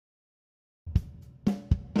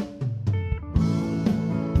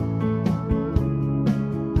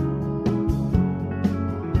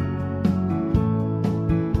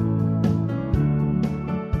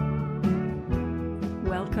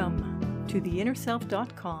to the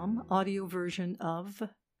InnerSelf.com audio version of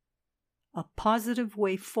A Positive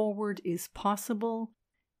Way Forward is Possible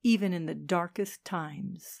Even in the Darkest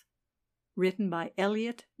Times, written by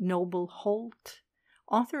Elliott, Noble-Holt,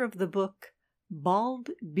 author of the book Bald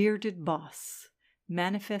Bearded Boss,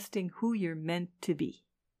 Manifesting Who You're Meant to Be.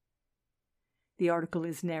 The article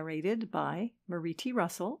is narrated by Marie T.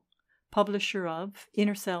 Russell, publisher of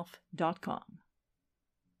InnerSelf.com.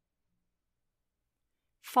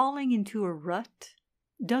 Falling into a rut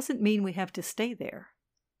doesn't mean we have to stay there.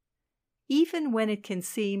 Even when it can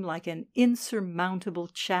seem like an insurmountable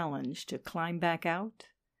challenge to climb back out,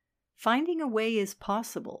 finding a way is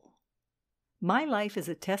possible. My life is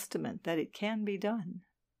a testament that it can be done.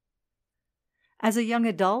 As a young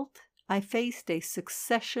adult, I faced a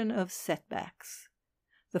succession of setbacks.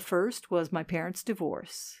 The first was my parents'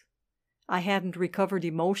 divorce. I hadn't recovered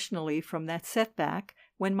emotionally from that setback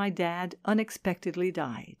when my dad unexpectedly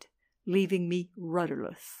died, leaving me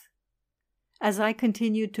rudderless. As I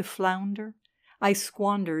continued to flounder, I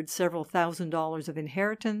squandered several $1,000s of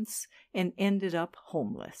inheritance and ended up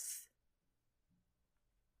homeless.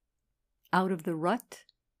 Out of the rut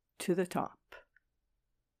to the top.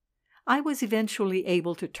 I was eventually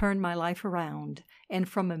able to turn my life around, and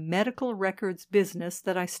from a medical records business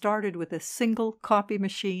that I started with a single copy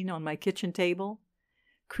machine on my kitchen table,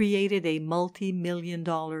 created a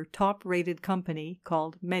multi-million-dollar top-rated company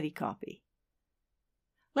called MediCopy.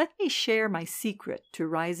 Let me share my secret to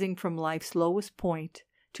rising from life's lowest point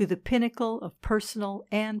to the pinnacle of personal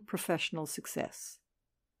and professional success.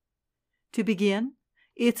 To begin,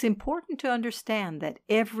 it's important to understand that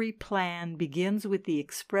every plan begins with the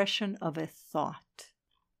expression of a thought.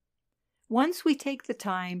 Once we take the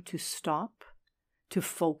time to stop, to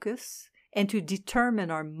focus, and to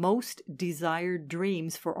determine our most desired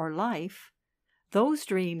dreams for our life, those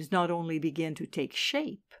dreams not only begin to take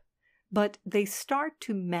shape, but they start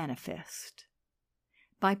to manifest.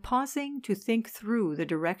 By pausing to think through the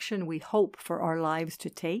direction we hope for our lives to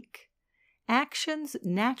take, actions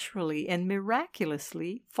naturally and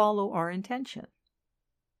miraculously follow our intention.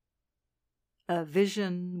 A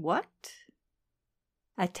vision what?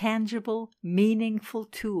 A tangible, meaningful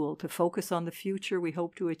tool to focus on the future we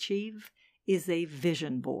hope to achieve is a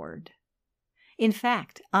vision board. In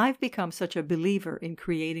fact, I've become such a believer in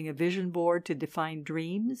creating a vision board to define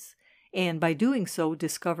dreams, and by doing so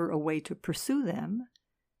discover a way to pursue them,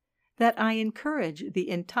 that I encourage the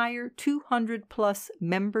entire 200-plus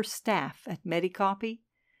member staff at MediCopy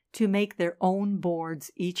to make their own boards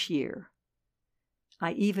each year.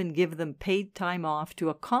 I even give them paid time off to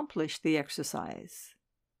accomplish the exercise.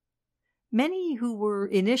 Many who were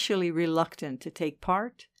initially reluctant to take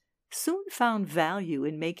part soon found value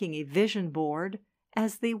in making a vision board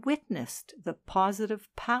as they witnessed the positive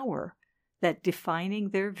power that defining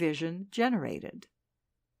their vision generated.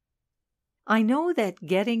 I know that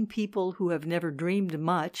getting people who have never dreamed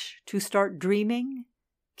much to start dreaming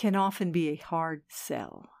can often be a hard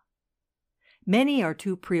sell. Many are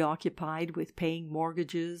too preoccupied with paying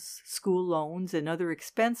mortgages, school loans, and other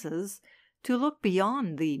expenses to look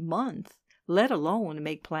beyond the month, let alone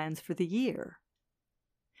make plans for the year.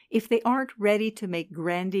 If they aren't ready to make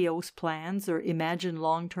grandiose plans or imagine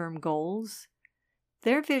long-term goals,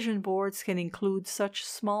 their vision boards can include such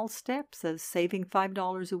small steps as saving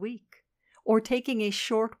 $5 a week or taking a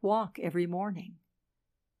short walk every morning.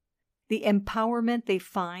 The empowerment they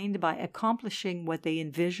find by accomplishing what they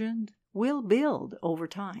envisioned will build over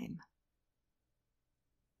time.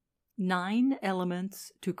 9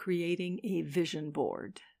 elements to creating a vision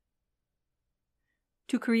board.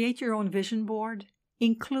 To create your own vision board,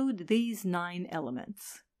 include these 9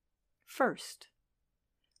 elements. First,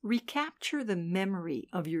 recapture the memory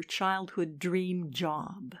of your childhood dream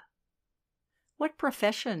job. What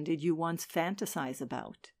profession did you once fantasize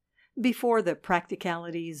about before the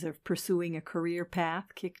practicalities of pursuing a career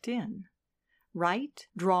path kicked in? Write,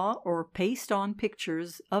 draw, or paste on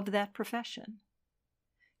pictures of that profession.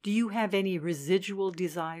 Do you have any residual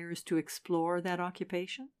desires to explore that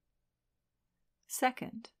occupation?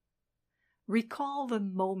 Second, recall the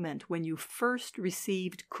moment when you first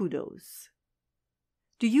received kudos.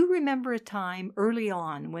 Do you remember a time early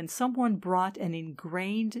on when someone brought an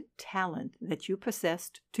ingrained talent that you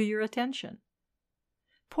possessed to your attention?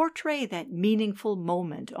 Portray that meaningful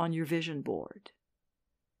moment on your vision board.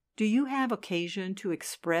 Do you have occasion to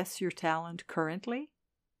express your talent currently?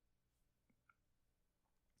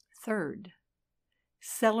 Third,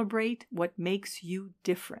 celebrate what makes you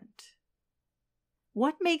different.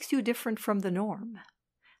 What makes you different from the norm?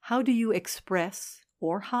 How do you express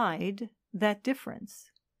or hide that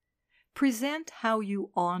difference? Present how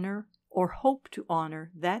you honor or hope to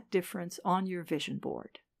honor that difference on your vision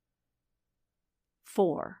board.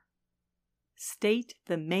 4. State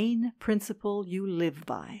the main principle you live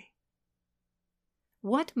by.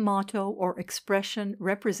 What motto or expression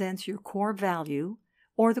represents your core value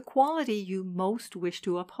or the quality you most wish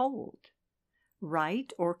to uphold?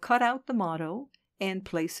 Write or cut out the motto and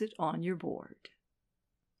place it on your board.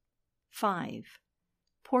 5.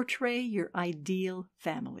 Portray your ideal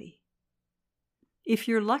family. If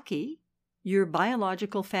you're lucky, your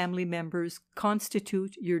biological family members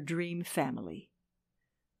constitute your dream family.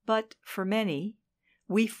 But for many,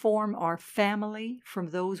 we form our family from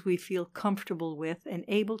those we feel comfortable with and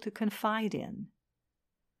able to confide in.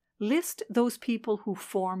 List those people who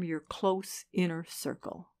form your close inner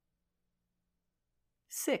circle.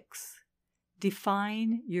 6.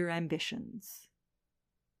 Define your ambitions.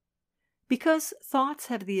 Because thoughts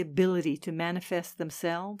have the ability to manifest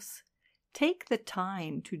themselves, take the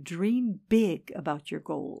time to dream big about your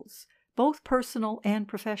goals, both personal and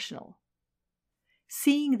professional.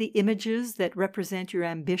 Seeing the images that represent your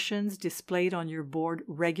ambitions displayed on your board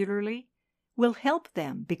regularly will help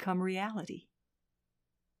them become reality.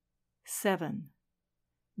 7.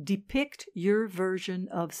 Depict your version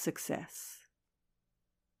of success.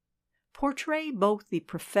 Portray both the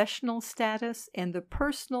professional status and the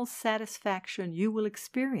personal satisfaction you will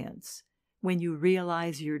experience when you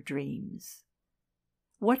realize your dreams.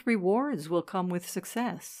 What rewards will come with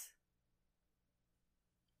success?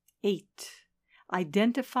 8.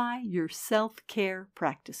 Identify your self-care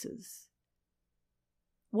practices.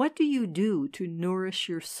 What do you do to nourish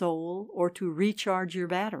your soul or to recharge your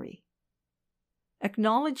battery?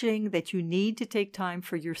 Acknowledging that you need to take time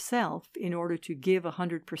for yourself in order to give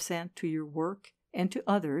 100% to your work and to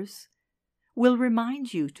others will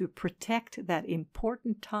remind you to protect that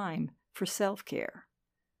important time for self-care.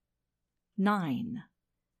 9.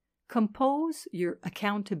 Compose your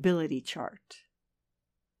accountability chart.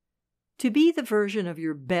 To be the version of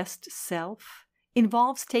your best self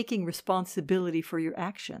involves taking responsibility for your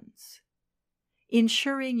actions.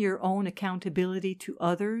 Ensuring your own accountability to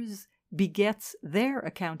others begets their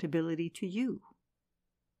accountability to you.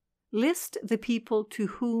 List the people to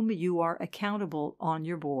whom you are accountable on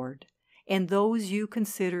your board and those you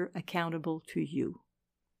consider accountable to you.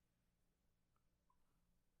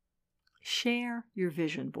 Share your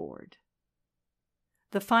vision board.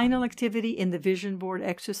 The final activity in the vision board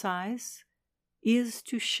exercise is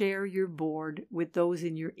to share your board with those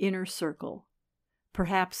in your inner circle,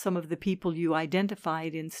 perhaps some of the people you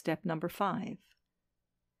identified in step number 5.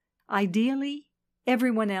 Ideally,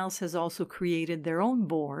 everyone else has also created their own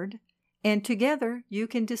board, and together you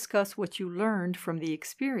can discuss what you learned from the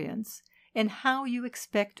experience and how you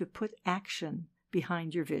expect to put action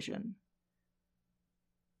behind your vision.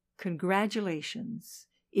 Congratulations!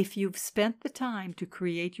 If you've spent the time to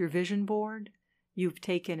create your vision board, you've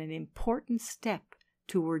taken an important step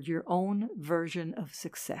toward your own version of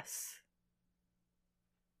success.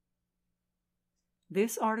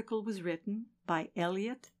 This article was written by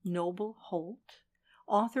Elliott Noble-Holt,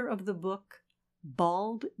 author of the book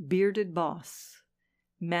Bald Bearded Boss: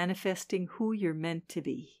 Manifesting Who You're Meant to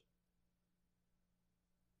Be.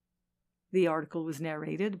 The article was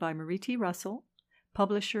narrated by Marie T. Russell,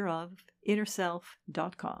 publisher of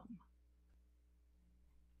InnerSelf.com.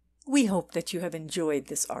 We hope that you have enjoyed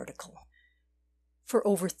this article. For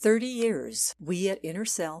over 30 years, we at Inner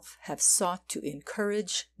Self have sought to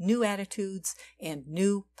encourage new attitudes and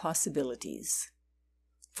new possibilities.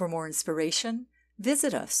 For more inspiration,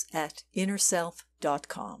 visit us at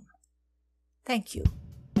InnerSelf.com. Thank you.